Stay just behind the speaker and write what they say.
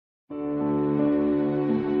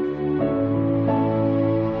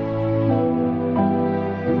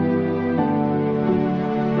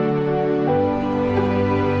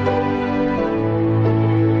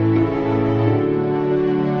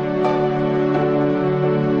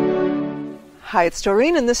Hi, it's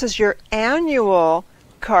Doreen, and this is your annual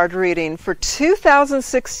card reading for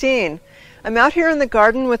 2016. I'm out here in the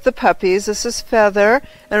garden with the puppies. This is Feather.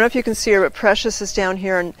 I don't know if you can see her, but Precious is down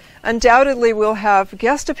here. And undoubtedly we'll have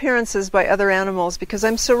guest appearances by other animals because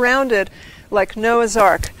I'm surrounded, like Noah's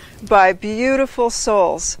Ark, by beautiful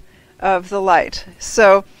souls of the light.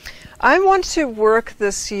 So I want to work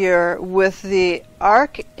this year with the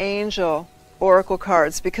Archangel Oracle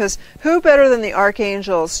cards, because who better than the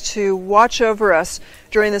archangels to watch over us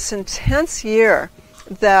during this intense year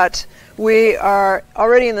that we are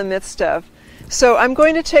already in the midst of. So I'm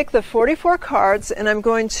going to take the 44 cards and I'm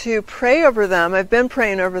going to pray over them. I've been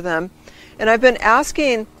praying over them, and I've been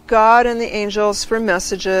asking God and the angels for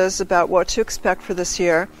messages about what to expect for this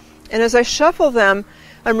year. And as I shuffle them,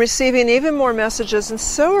 I'm receiving even more messages, and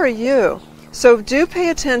so are you. So do pay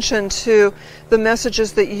attention to the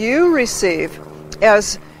messages that you receive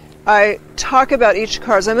as I talk about each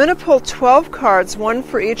card. I'm going to pull 12 cards, one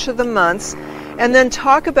for each of the months, and then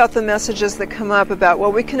talk about the messages that come up about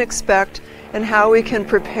what we can expect and how we can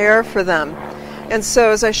prepare for them. And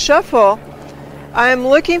so as I shuffle, I'm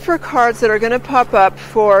looking for cards that are going to pop up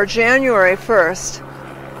for January 1st.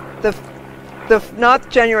 Not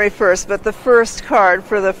January 1st, but the first card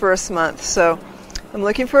for the first month. So I'm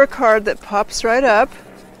looking for a card that pops right up.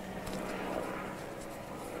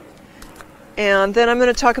 And then I'm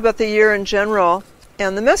going to talk about the year in general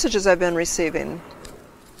and the messages I've been receiving.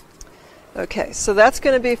 Okay, so that's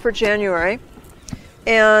going to be for January.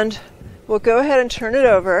 And we'll go ahead and turn it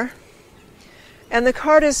over. And the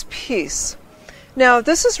card is Peace. Now,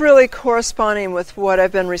 this is really corresponding with what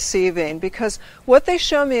I've been receiving, because what they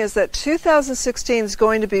show me is that 2016 is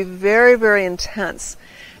going to be very, very intense.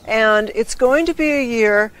 And it's going to be a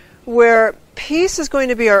year where peace is going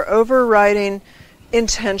to be our overriding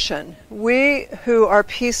intention. We who are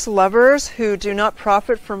peace lovers, who do not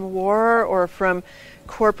profit from war or from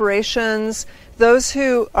corporations, those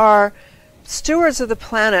who are stewards of the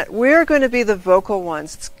planet, we're going to be the vocal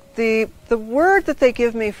ones. The word that they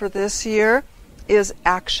give me for this year is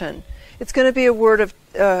action. It's going to be a word of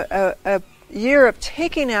a year of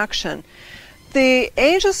taking action. The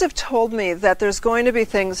angels have told me that there's going to be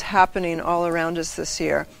things happening all around us this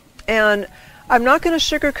year. And I'm not going to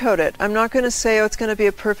sugarcoat it. I'm not going to say, oh, it's going to be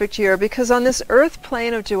a perfect year, because on this earth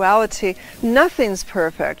plane of duality, nothing's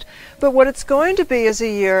perfect. But what it's going to be is a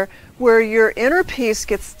year where your inner peace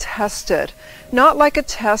gets tested. Not like a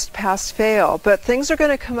test pass-fail, but things are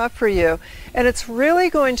going to come up for you. And it's really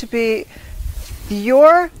going to be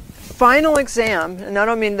your final exam, and I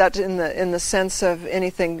don't mean that in the sense of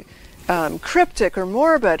anything cryptic or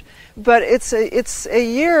morbid, but it's a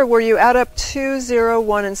year where you add up 2, 0,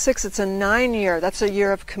 1, and 6. It's a 9 year. That's a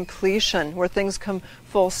year of completion where things come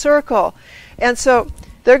full circle. And so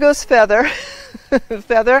there goes Feather.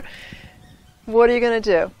 Feather, what are you going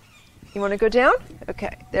to do? You want to go down?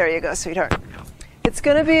 Okay, there you go, sweetheart. It's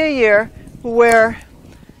going to be a year where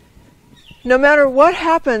no matter what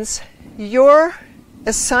happens, your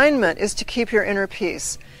assignment is to keep your inner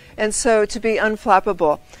peace, and so to be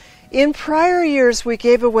unflappable. In prior years, we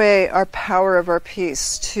gave away our power of our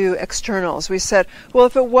peace to externals. We said, well,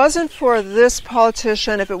 if it wasn't for this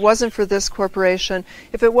politician, if it wasn't for this corporation,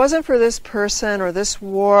 if it wasn't for this person or this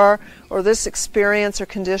war or this experience or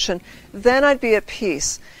condition, then I'd be at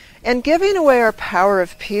peace. And giving away our power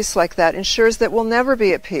of peace like that ensures that we'll never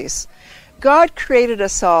be at peace. God created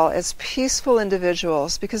us all as peaceful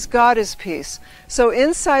individuals because God is peace. So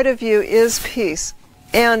inside of you is peace.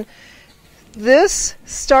 And this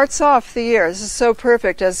starts off the year. This is so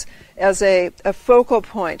perfect as a focal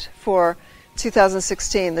point for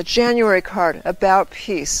 2016, the January card about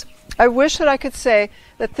peace. I wish that I could say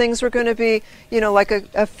that things were going to be, like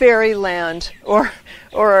a fairyland or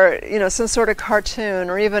some sort of cartoon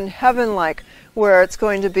or even heaven-like, where it's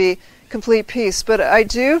going to be complete peace. But I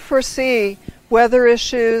do foresee weather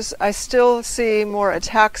issues. I still see more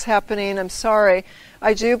attacks happening. I'm sorry.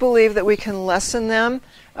 I do believe that we can lessen them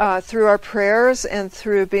through our prayers and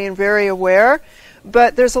through being very aware.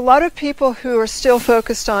 But there's a lot of people who are still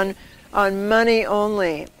focused on money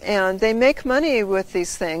only, and they make money with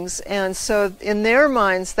these things, and so in their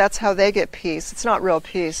minds that's how they get peace. It's not real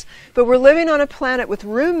peace. But we're living on a planet with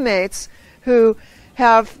roommates who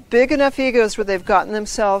have big enough egos where they've gotten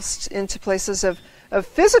themselves into places of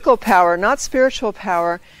physical power, not spiritual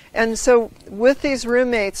power. And so with these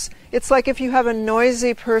roommates, it's like if you have a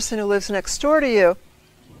noisy person who lives next door to you,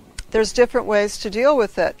 there's different ways to deal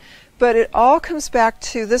with it. But it all comes back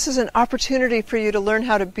to, this is an opportunity for you to learn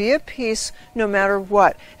how to be at peace no matter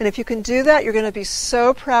what. And if you can do that, you're going to be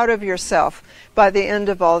so proud of yourself by the end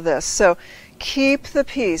of all this. So keep the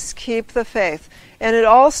peace, keep the faith. And it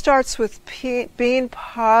all starts with being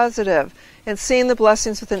positive and seeing the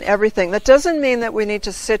blessings within everything. That doesn't mean that we need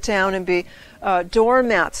to sit down and be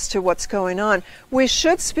doormats to what's going on. We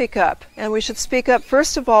should speak up, and we should speak up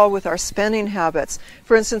first of all with our spending habits.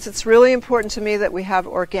 For instance, it's really important to me that we have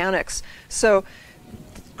organics. So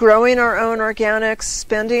growing our own organics,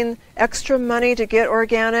 spending extra money to get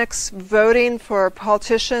organics, voting for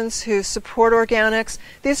politicians who support organics.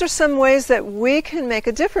 These are some ways that we can make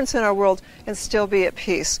a difference in our world and still be at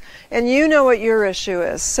peace. And you know what your issue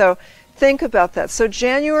is, so think about that. So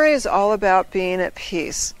January is all about being at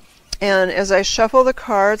peace. And as I shuffle the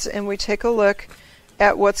cards and we take a look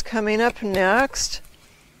at what's coming up next,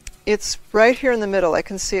 it's right here in the middle. I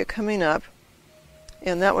can see it coming up.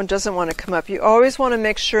 And that one doesn't want to come up. You always want to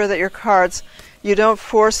make sure that your cards, you don't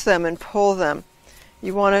force them and pull them.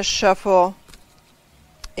 You want to shuffle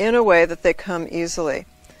in a way that they come easily.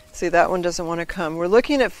 See, that one doesn't want to come. We're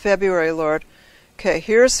looking at February, Lord. Okay,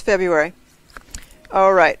 here's February.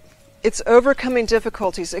 All right. It's overcoming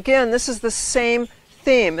difficulties. Again, this is the same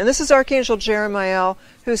theme. And this is Archangel Jeremiah,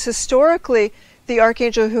 who's historically the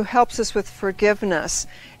archangel who helps us with forgiveness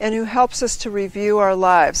and who helps us to review our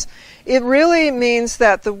lives. It really means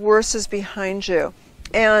that the worst is behind you.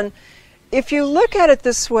 And if you look at it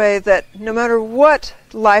this way, that no matter what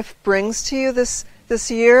life brings to you this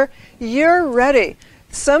year, you're ready.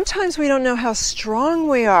 Sometimes we don't know how strong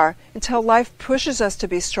we are until life pushes us to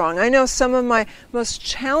be strong. I know some of my most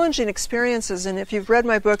challenging experiences, and if you've read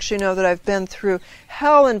my books, you know that I've been through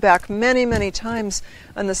hell and back many, many times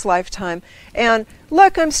in this lifetime. And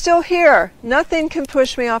look, I'm still here. Nothing can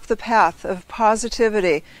push me off the path of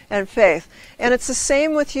positivity and faith. And it's the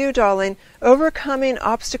same with you, darling. Overcoming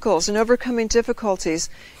obstacles and overcoming difficulties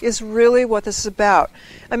is really what this is about.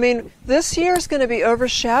 I mean, this year is going to be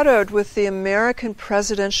overshadowed with the American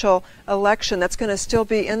presidential election. That's going to still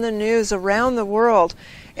be in the news around the world.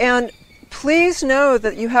 And please know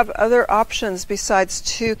that you have other options besides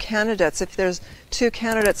two candidates, if there's two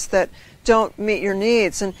candidates that don't meet your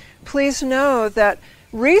needs. And please know that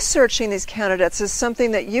researching these candidates is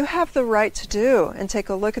something that you have the right to do and take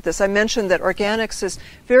a look at this. I mentioned that organics is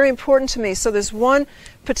very important to me. So there's one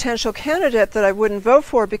potential candidate that I wouldn't vote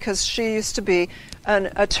for because she used to be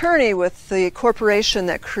an attorney with the corporation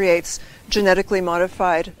that creates genetically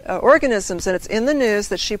modified organisms. And it's in the news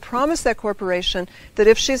that she promised that corporation that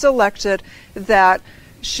if she's elected, that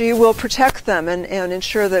she will protect them and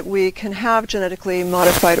ensure that we can have genetically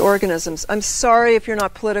modified organisms. I'm sorry if you're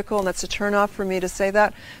not political, and that's a turnoff for me to say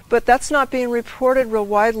that, but that's not being reported real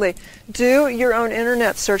widely. Do your own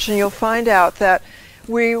internet search and you'll find out that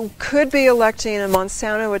we could be electing a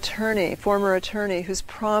Monsanto attorney, former attorney, who's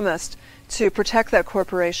promised to protect that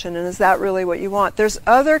corporation, and is that really what you want? There's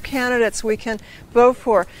other candidates we can vote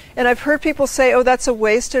for, and I've heard people say, oh, that's a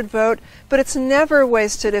wasted vote, but it's never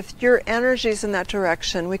wasted if your energy's in that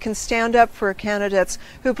direction. We can stand up for candidates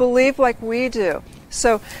who believe like we do.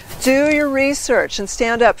 So do your research and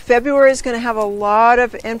stand up. February is going to have a lot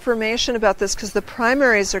of information about this because the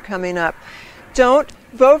primaries are coming up. Don't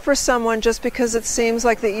vote for someone just because it seems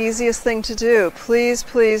like the easiest thing to do. Please,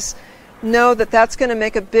 please know that that's going to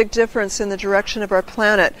make a big difference in the direction of our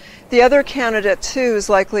planet. The other candidate, too, is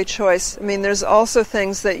likely choice. I mean, there's also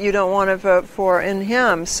things that you don't want to vote for in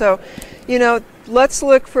him. So, you know, let's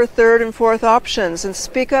look for third and fourth options and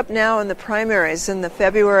speak up now in the primaries in the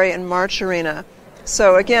February and March arena.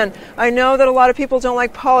 So, again, I know that a lot of people don't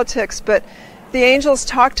like politics, but the angels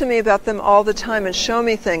talk to me about them all the time and show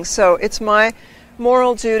me things. So it's my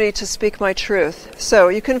moral duty to speak my truth. So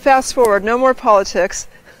you can fast forward. No more politics.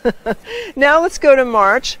 Now let's go to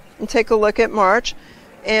March and take a look at March.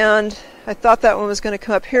 And I thought that one was going to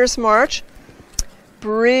come up. Here's March.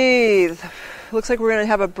 Breathe. Looks like we're going to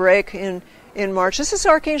have a break in March. This is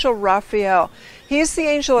Archangel Raphael. He's the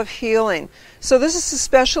angel of healing. So this is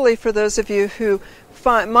especially for those of you who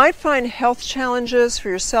might find health challenges for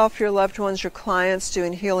yourself, your loved ones, your clients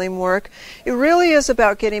doing healing work. It really is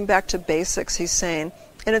about getting back to basics, he's saying.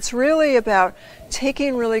 And it's really about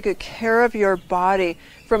taking really good care of your body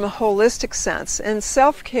from a holistic sense. And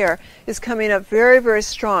self-care is coming up very, very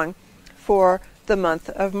strong for the month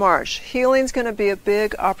of March. Healing's going to be a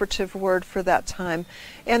big operative word for that time.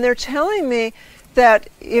 And they're telling me that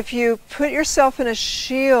if you put yourself in a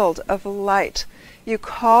shield of light, you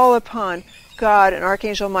call upon God and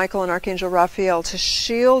Archangel Michael and Archangel Raphael to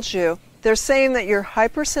shield you. They're saying that your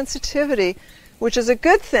hypersensitivity, which is a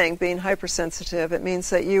good thing, being hypersensitive, it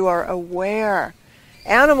means that you are aware.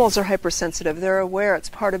 Animals are hypersensitive. They're aware. It's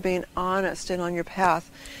part of being honest and on your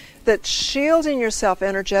path. That shielding yourself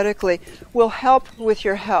energetically will help with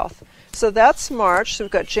your health. So that's March. So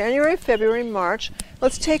we've got January, February, March.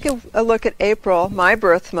 Let's take a look at April, my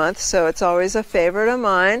birth month. So it's always a favorite of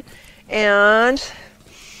mine. And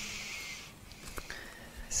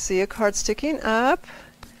see a card sticking up.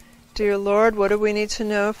 Dear Lord, what do we need to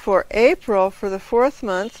know for April, for the 4th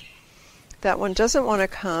month? That one doesn't want to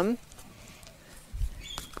come.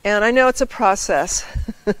 And I know it's a process.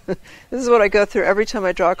 This is what I go through every time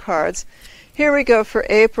I draw cards. Here we go for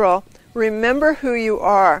April. Remember who you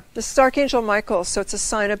are. This is Archangel Michael, so it's a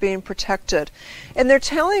sign of being protected. And they're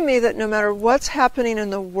telling me that no matter what's happening in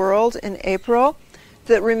the world in April,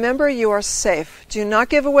 that remember you are safe. Do not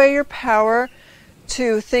give away your power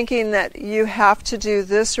to thinking that you have to do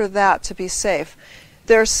this or that to be safe.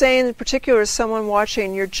 They're saying, in particular, someone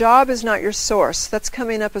watching, your job is not your source. That's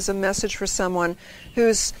coming up as a message for someone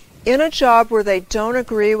who's in a job where they don't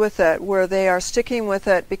agree with it, where they are sticking with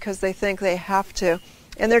it because they think they have to.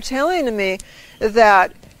 And they're telling me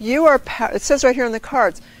that you are, it says right here on the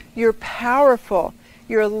cards, you're powerful.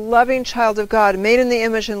 You're a loving child of God, made in the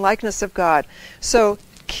image and likeness of God. So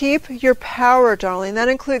keep your power, darling. That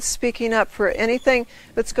includes speaking up for anything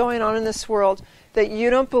that's going on in this world that you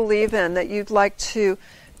don't believe in, that you'd like to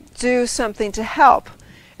do something to help.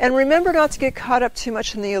 And remember not to get caught up too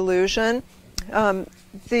much in the illusion.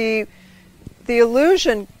 The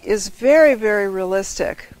illusion is very, very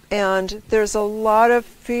realistic. And there's a lot of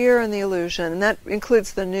fear in the illusion, and that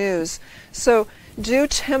includes the news. So do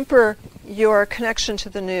temper your connection to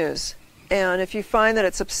the news. And if you find that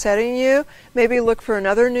it's upsetting you, maybe look for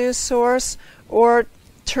another news source, or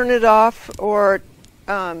turn it off, or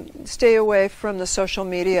stay away from the social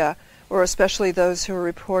media, or especially those who are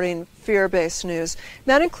reporting fear-based news.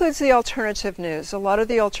 That includes the alternative news. A lot of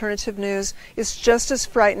the alternative news is just as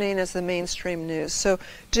frightening as the mainstream news. So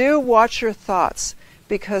do watch your thoughts,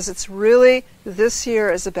 because it's really, this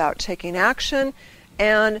year is about taking action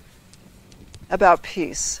and about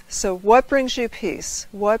peace. So what brings you peace?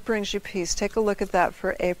 What brings you peace? Take a look at that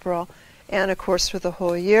for April and, of course, for the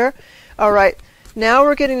whole year. All right, now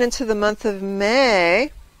we're getting into the month of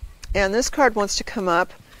May, and this card wants to come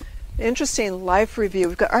up. Interesting life review.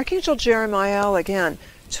 We've got Archangel Jeremiah again,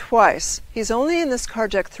 twice. He's only in this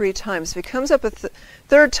card deck 3 times. If he comes up a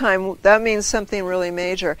third time, that means something really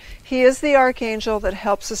major. He is the archangel that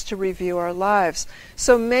helps us to review our lives.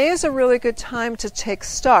 So May is a really good time to take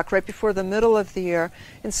stock right before the middle of the year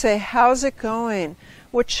and say, how's it going?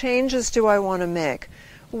 What changes do I want to make?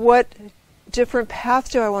 What different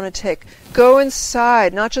path do I want to take? Go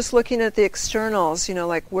inside, not just looking at the externals, you know,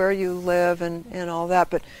 like where you live and all that,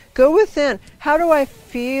 but go within. How do I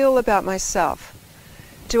feel about myself?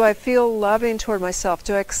 Do I feel loving toward myself?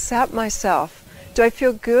 Do I accept myself? Do I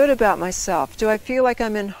feel good about myself? Do I feel like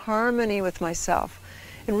I'm in harmony with myself?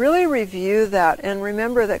 And really review that, and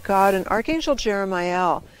remember that God and Archangel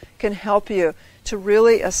Jeremiah can help you to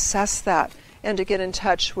really assess that and to get in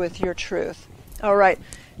touch with your truth. All right,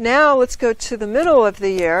 now let's go to the middle of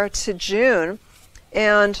the year, to June,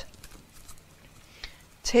 and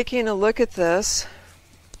taking a look at this.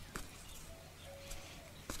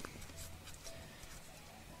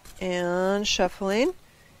 And shuffling.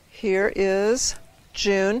 Here is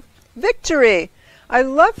June. Victory! I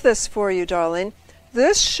love this for you, darling.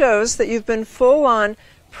 This shows that you've been full on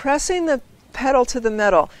pressing the pedal to the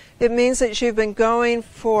metal. It means that you've been going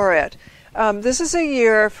for it. This is a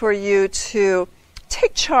year for you to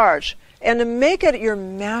take charge and to make it your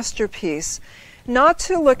masterpiece. Not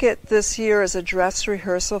to look at this year as a dress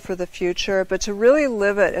rehearsal for the future, but to really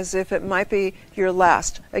live it as if it might be your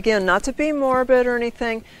last. Again, not to be morbid or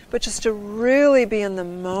anything, but just to really be in the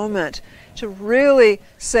moment, to really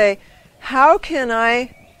say, how can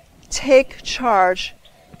I take charge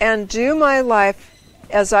and do my life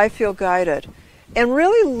as I feel guided? And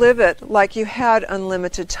really live it like you had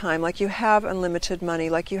unlimited time, like you have unlimited money,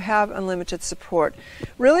 like you have unlimited support.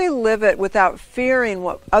 Really live it without fearing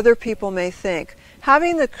what other people may think.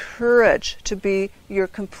 Having the courage to be your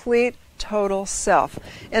complete, total self.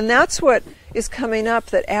 And that's what is coming up,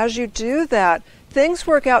 that as you do that, things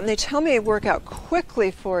work out, and they tell me they work out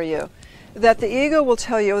quickly for you. That the ego will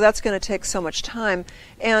tell you, oh, that's going to take so much time.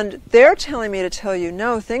 And they're telling me to tell you,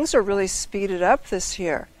 no, things are really speeded up this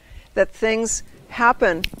year. That things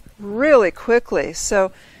happen really quickly.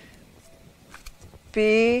 So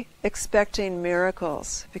be expecting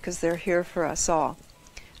miracles, because they're here for us all.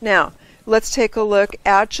 Now, let's take a look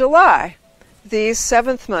at July, the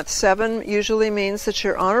 7th month. 7 usually means that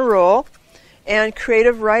you're on a roll. And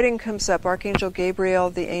creative writing comes up. Archangel Gabriel,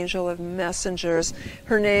 the angel of messengers.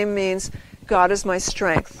 Her name means God is my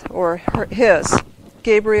strength, or his.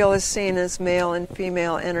 Gabriel is seen as male and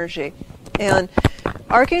female energy. And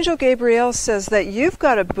Archangel Gabriel says that you've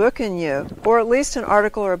got a book in you, or at least an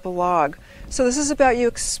article or a blog. So this is about you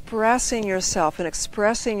expressing yourself and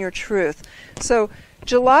expressing your truth. So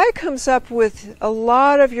July comes up with a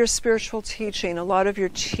lot of your spiritual teaching, a lot of your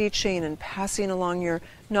teaching and passing along your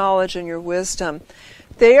knowledge and your wisdom.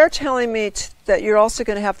 They are telling me that you're also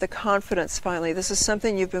going to have the confidence finally. This is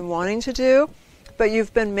something you've been wanting to do, but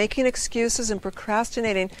you've been making excuses and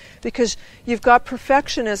procrastinating because you've got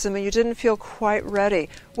perfectionism and you didn't feel quite ready.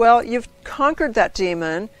 Well, you've conquered that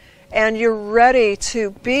demon and you're ready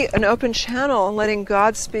to be an open channel and letting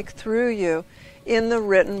God speak through you in the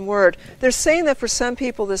written word. They're saying that for some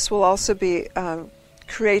people this will also be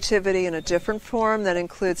creativity in a different form that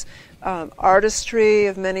includes artistry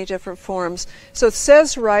of many different forms. So it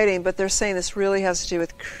says writing, but they're saying this really has to do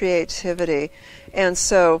with creativity. And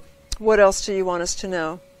so what else do you want us to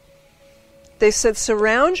know? They said,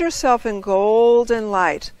 surround yourself in golden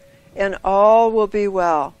light and all will be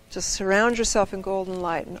well. Just surround yourself in golden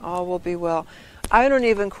light and all will be well. I don't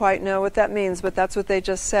even quite know what that means, but that's what they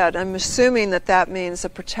just said. I'm assuming that that means a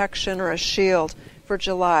protection or a shield for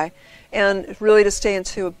July, and really to stay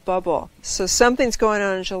into a bubble. So something's going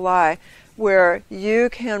on in July where you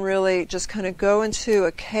can really just kind of go into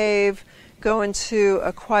a cave, go into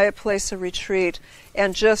a quiet place of retreat,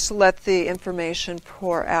 and just let the information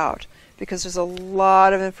pour out. Because there's a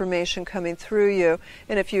lot of information coming through you.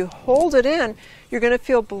 And if you hold it in, you're going to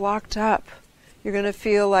feel blocked up. You're going to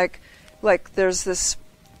feel like there's this,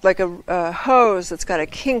 like a hose that's got a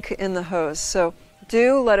kink in the hose. So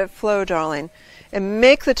do let it flow, darling. And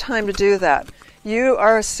make the time to do that. You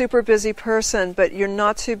are a super busy person, but you're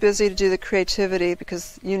not too busy to do the creativity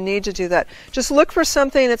because you need to do that. Just look for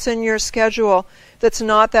something that's in your schedule that's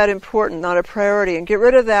not that important, not a priority, and get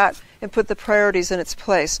rid of that and put the priorities in its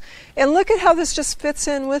place. And look at how this just fits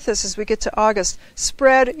in with us as we get to August.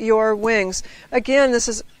 Spread your wings. Again, this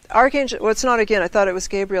is Archangel, well, it's not again, I thought it was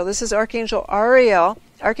Gabriel. This is Archangel Ariel.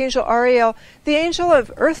 Archangel Ariel, the angel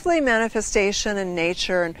of earthly manifestation and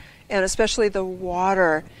nature, and especially the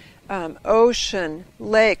water. Ocean,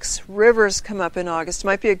 lakes, rivers come up in August.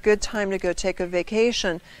 Might be a good time to go take a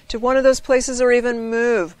vacation to one of those places, or even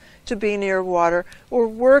move to be near water, or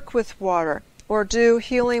work with water, or do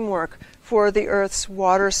healing work for the earth's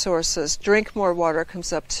water sources. Drink more water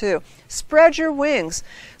comes up too. Spread your wings.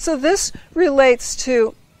 So this relates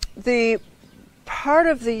to the part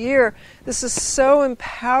of the year. This is so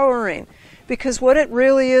empowering because what it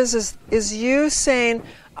really is you saying,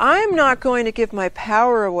 I'm not going to give my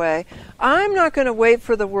power away. I'm not going to wait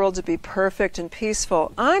for the world to be perfect and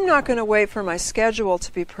peaceful. I'm not going to wait for my schedule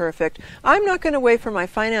to be perfect. I'm not going to wait for my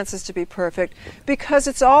finances to be perfect because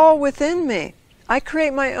it's all within me. I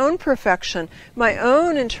create my own perfection, my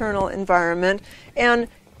own internal environment, and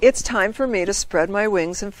it's time for me to spread my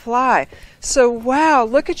wings and fly. So wow,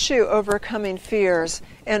 look at you overcoming fears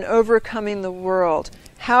and overcoming the world.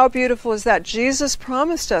 How beautiful is that? Jesus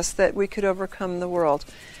promised us that we could overcome the world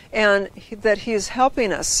and that He's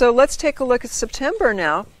helping us. So let's take a look at September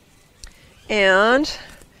now. And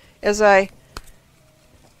as I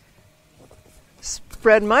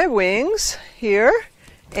spread my wings here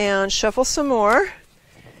and shuffle some more,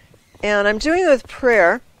 and I'm doing it with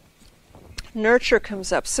prayer, nurture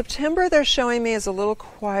comes up. September, they're showing me, is a little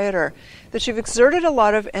quieter, that you've exerted a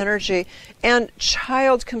lot of energy, and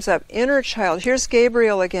child comes up, inner child. Here's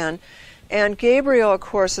Gabriel again, and Gabriel, of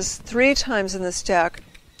course, is 3 times in this deck,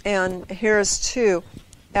 and here's 2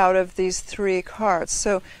 out of these 3 cards.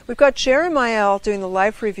 So we've got Jeremiah doing the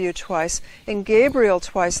life review twice, and Gabriel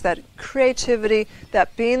twice, that creativity,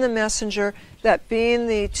 that being the messenger, that being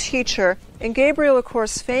the teacher. And Gabriel, of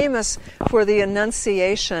course, famous for the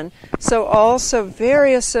Annunciation, so also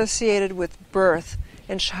very associated with birth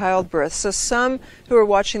and childbirth. So some who are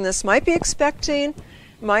watching this might be expecting,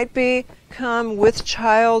 might be come with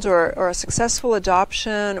child, or a successful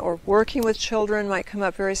adoption, or working with children might come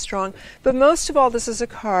up very strong. But most of all, this is a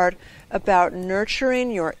card about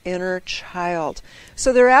nurturing your inner child.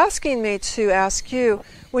 So they're asking me to ask you,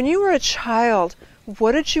 when you were a child,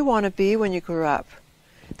 what did you want to be when you grew up?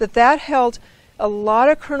 That held a lot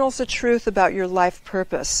of kernels of truth about your life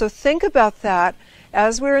purpose. So think about that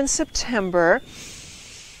as we're in September.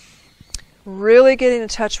 Really getting in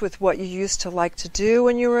touch with what you used to like to do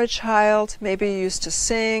when you were a child. Maybe you used to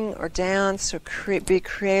sing or dance or be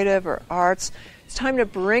creative or arts. It's time to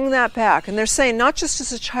bring that back. And they're saying not just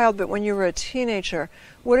as a child, but when you were a teenager.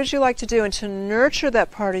 What did you like to do? And to nurture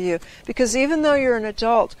that part of you. Because even though you're an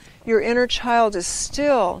adult, your inner child is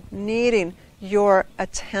still needing your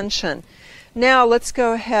attention. Now let's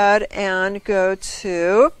go ahead and go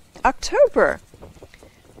to October.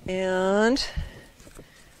 And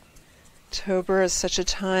October is such a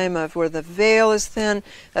time of where the veil is thin.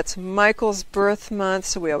 That's Michael's birth month,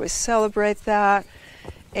 so we always celebrate that.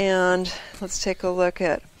 And let's take a look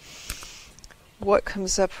at what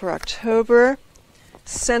comes up for October.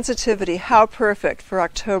 Sensitivity, how perfect for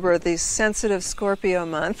October, the sensitive Scorpio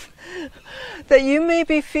month, that you may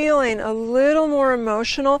be feeling a little more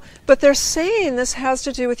emotional, but they're saying this has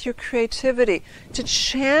to do with your creativity, to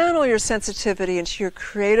channel your sensitivity into your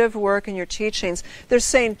creative work and your teachings. They're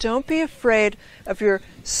saying don't be afraid of your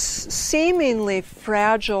seemingly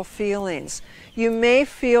fragile feelings. You may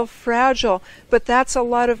feel fragile, but that's a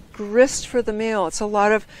lot of grist for the mill. It's a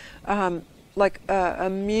lot of like a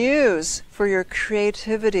muse for your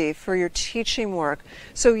creativity, for your teaching work.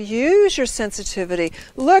 So use your sensitivity.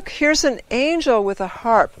 Look, here's an angel with a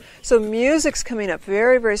harp. So music's coming up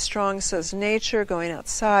very, very strong, says nature, going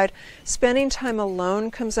outside. Spending time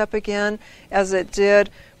alone comes up again, as it did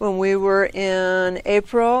when we were in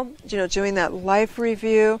April, doing that life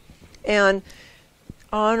review, and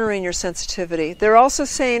honoring your sensitivity. They're also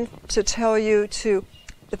saying to tell you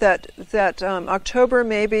that October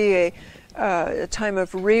may be a time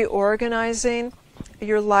of reorganizing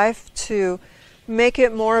your life to make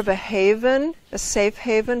it more of a haven, a safe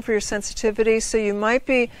haven for your sensitivity. So you might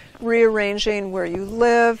be rearranging where you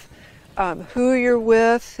live, who you're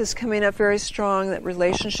with is coming up very strong, that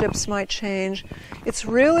relationships might change. It's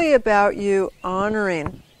really about you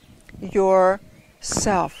honoring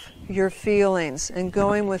yourself, your feelings, and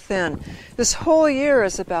going within. This whole year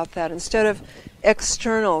is about that. Instead of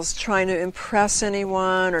externals trying to impress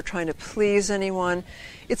anyone or trying to please anyone,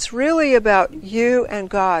 it's really about you and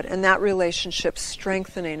God and that relationship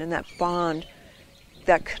strengthening and that bond,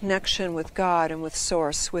 that connection with God and with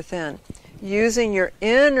Source within. Using your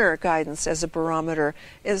inner guidance as a barometer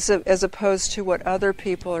as opposed to what other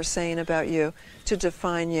people are saying about you to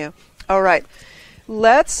define you. All right.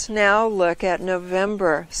 Let's now look at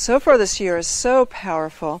November. So far this year is so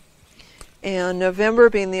powerful. And November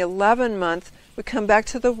being the 11 month, we come back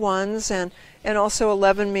to the ones, and also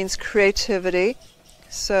 11 means creativity.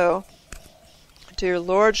 So, dear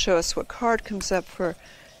Lord, show us what card comes up for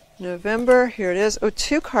November. Here it is. Oh,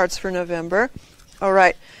 2 cards for November. All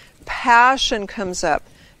right. Passion comes up.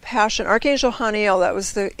 Passion. Archangel Haniel, that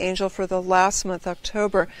was the angel for the last month,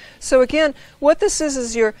 October. So again, what this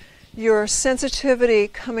is your sensitivity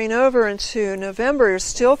coming over into November. You're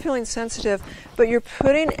still feeling sensitive, but you're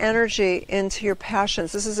putting energy into your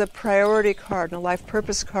passions. This is a priority card and a life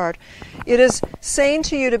purpose card. It is saying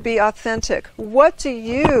to you to be authentic. What do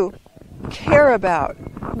you care about?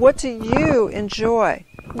 What do you enjoy?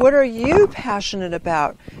 What are you passionate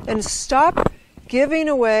about? And stop giving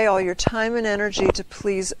away all your time and energy to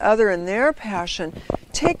please other and their passion.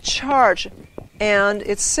 Take charge. And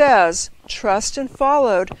it says, trust and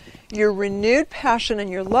followed your renewed passion in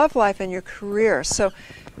your love life and your career. So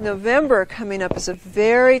November coming up is a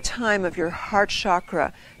very time of your heart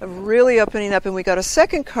chakra, of really opening up. And we got a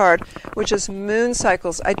second card, which is moon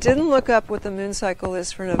cycles. I didn't look up what the moon cycle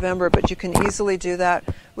is for November, but you can easily do that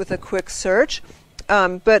with a quick search.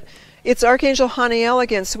 But it's Archangel Haniel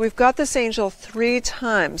again. So we've got this angel 3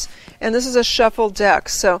 times. And this is a shuffled deck.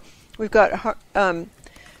 So we've got Haniel,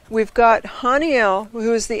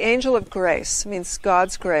 who is the angel of grace, means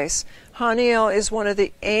God's grace. Haniel is one of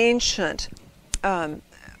the ancient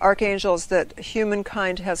archangels that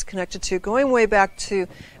humankind has connected to, going way back to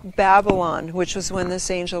Babylon, which was when this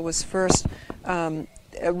angel was first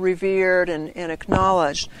revered and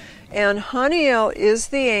acknowledged. And Haniel is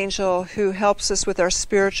the angel who helps us with our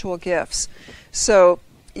spiritual gifts. So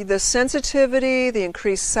the sensitivity, the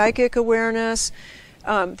increased psychic awareness,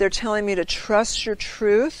 they're telling me to trust your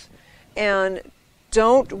truth and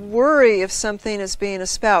don't worry if something is being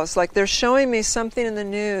espoused. Like they're showing me something in the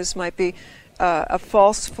news might be a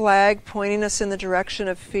false flag pointing us in the direction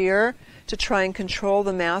of fear to try and control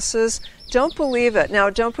the masses. Don't believe it. Now,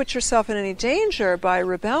 don't put yourself in any danger by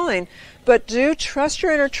rebelling, but do trust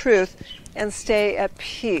your inner truth and stay at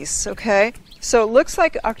peace, okay? So it looks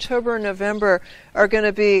like October and November are going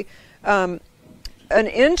to be an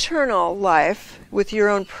internal life with your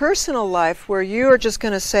own personal life where you are just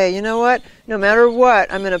going to say, you know what, no matter what,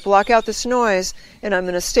 I'm going to block out this noise and I'm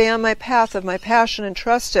going to stay on my path of my passion and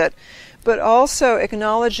trust it, but also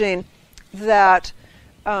acknowledging that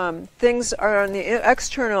things are on the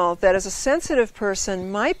external that as a sensitive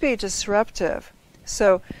person might be disruptive.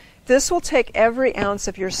 So this will take every ounce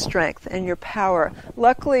of your strength and your power.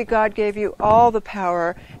 Luckily, God gave you all the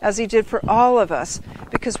power, as He did for all of us,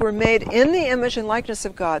 because we're made in the image and likeness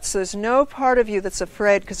of God. So there's no part of you that's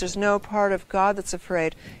afraid, because there's no part of God that's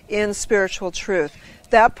afraid in spiritual truth.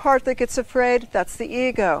 That part that gets afraid, that's the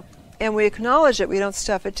ego. and we acknowledge it. We don't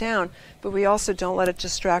stuff it down, but we also don't let it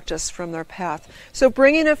distract us from their path. So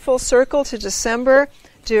bringing it full circle to December,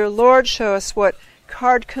 dear Lord, show us what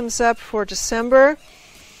card comes up for December.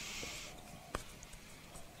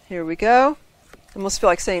 Here we go. I almost feel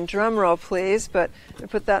like saying drum roll, please, but I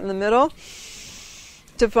put that in the middle.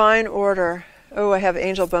 Divine order. Oh, I have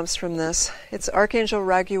angel bumps from this. It's Archangel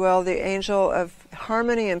Raguel, the angel of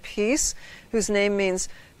harmony and peace, whose name means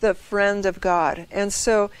the friend of God. And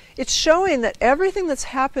so it's showing that everything that's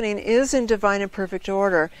happening is in divine and perfect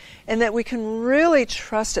order, and that we can really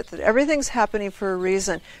trust it, that everything's happening for a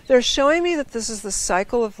reason. They're showing me that this is the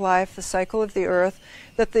cycle of life, the cycle of the earth,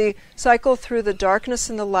 that the cycle through the darkness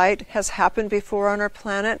and the light has happened before on our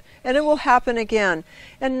planet, and it will happen again.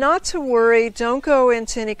 And not to worry, don't go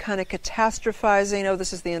into any kind of catastrophizing, oh,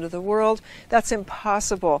 this is the end of the world. That's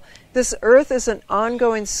impossible. This earth is an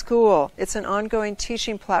ongoing school. It's an ongoing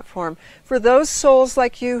teaching platform for those souls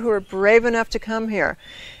like you who are brave enough to come here.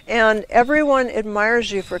 And everyone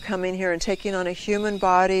admires you for coming here and taking on a human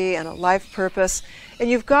body and a life purpose. And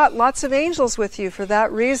you've got lots of angels with you for that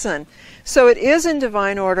reason. So it is in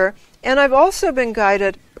divine order. And I've also been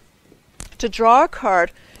guided to draw a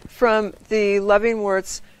card from the Loving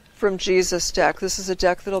Words from Jesus deck. This is a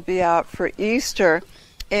deck that'll be out for Easter.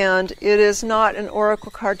 And it is not an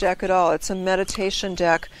oracle card deck at all. It's a meditation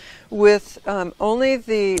deck with only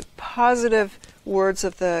the positive words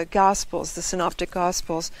of the Gospels, the Synoptic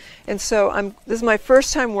Gospels. And so this is my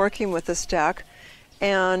first time working with this deck,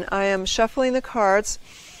 and I am shuffling the cards,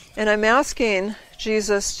 and I'm asking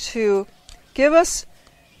Jesus to give us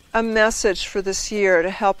a message for this year to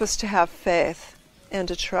help us to have faith and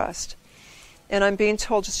to trust. And I'm being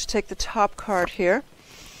told just to take the top card here.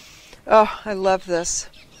 Oh, I love this.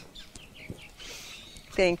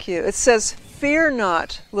 Thank you. It says, "Fear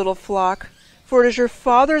not, little flock, for it is your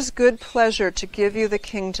Father's good pleasure to give you the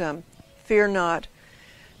kingdom. Fear not."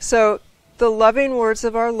 So, the loving words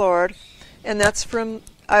of our Lord, and that's from,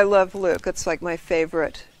 I love Luke. It's like my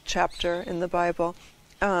favorite chapter in the Bible.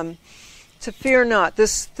 To fear not.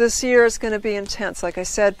 This year is going to be intense, like I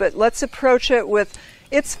said, but let's approach it with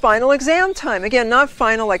it's final exam time. Again, not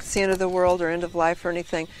final like it's the end of the world or end of life or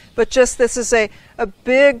anything, but just this is a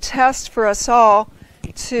big test for us all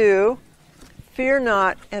to fear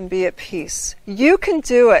not and be at peace. You can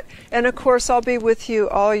do it. And of course, I'll be with you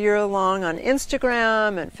all year long on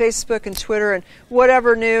Instagram and Facebook and Twitter and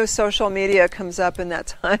whatever new social media comes up in that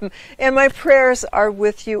time. And my prayers are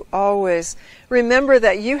with you always. Remember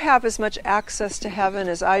that you have as much access to heaven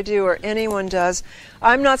as I do or anyone does.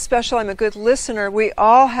 I'm not special. I'm a good listener. We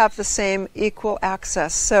all have the same equal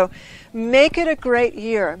access. So make it a great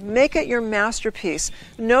year. Make it your masterpiece.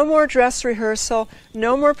 No more dress rehearsal.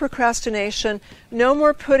 No more procrastination. No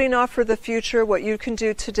more putting off for the future what you can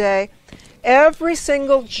do today. Every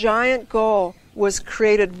single giant goal was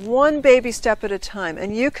created one baby step at a time,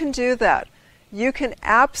 and you can do that. You can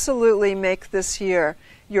absolutely make this year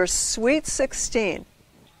your sweet 16,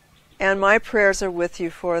 and my prayers are with you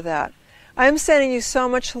for that. I'm sending you so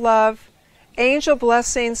much love, angel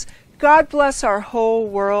blessings. God bless our whole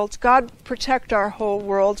world. God protect our whole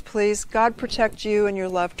world, please. God protect you and your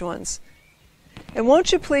loved ones. And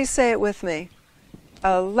won't you please say it with me?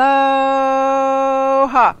 Aloha.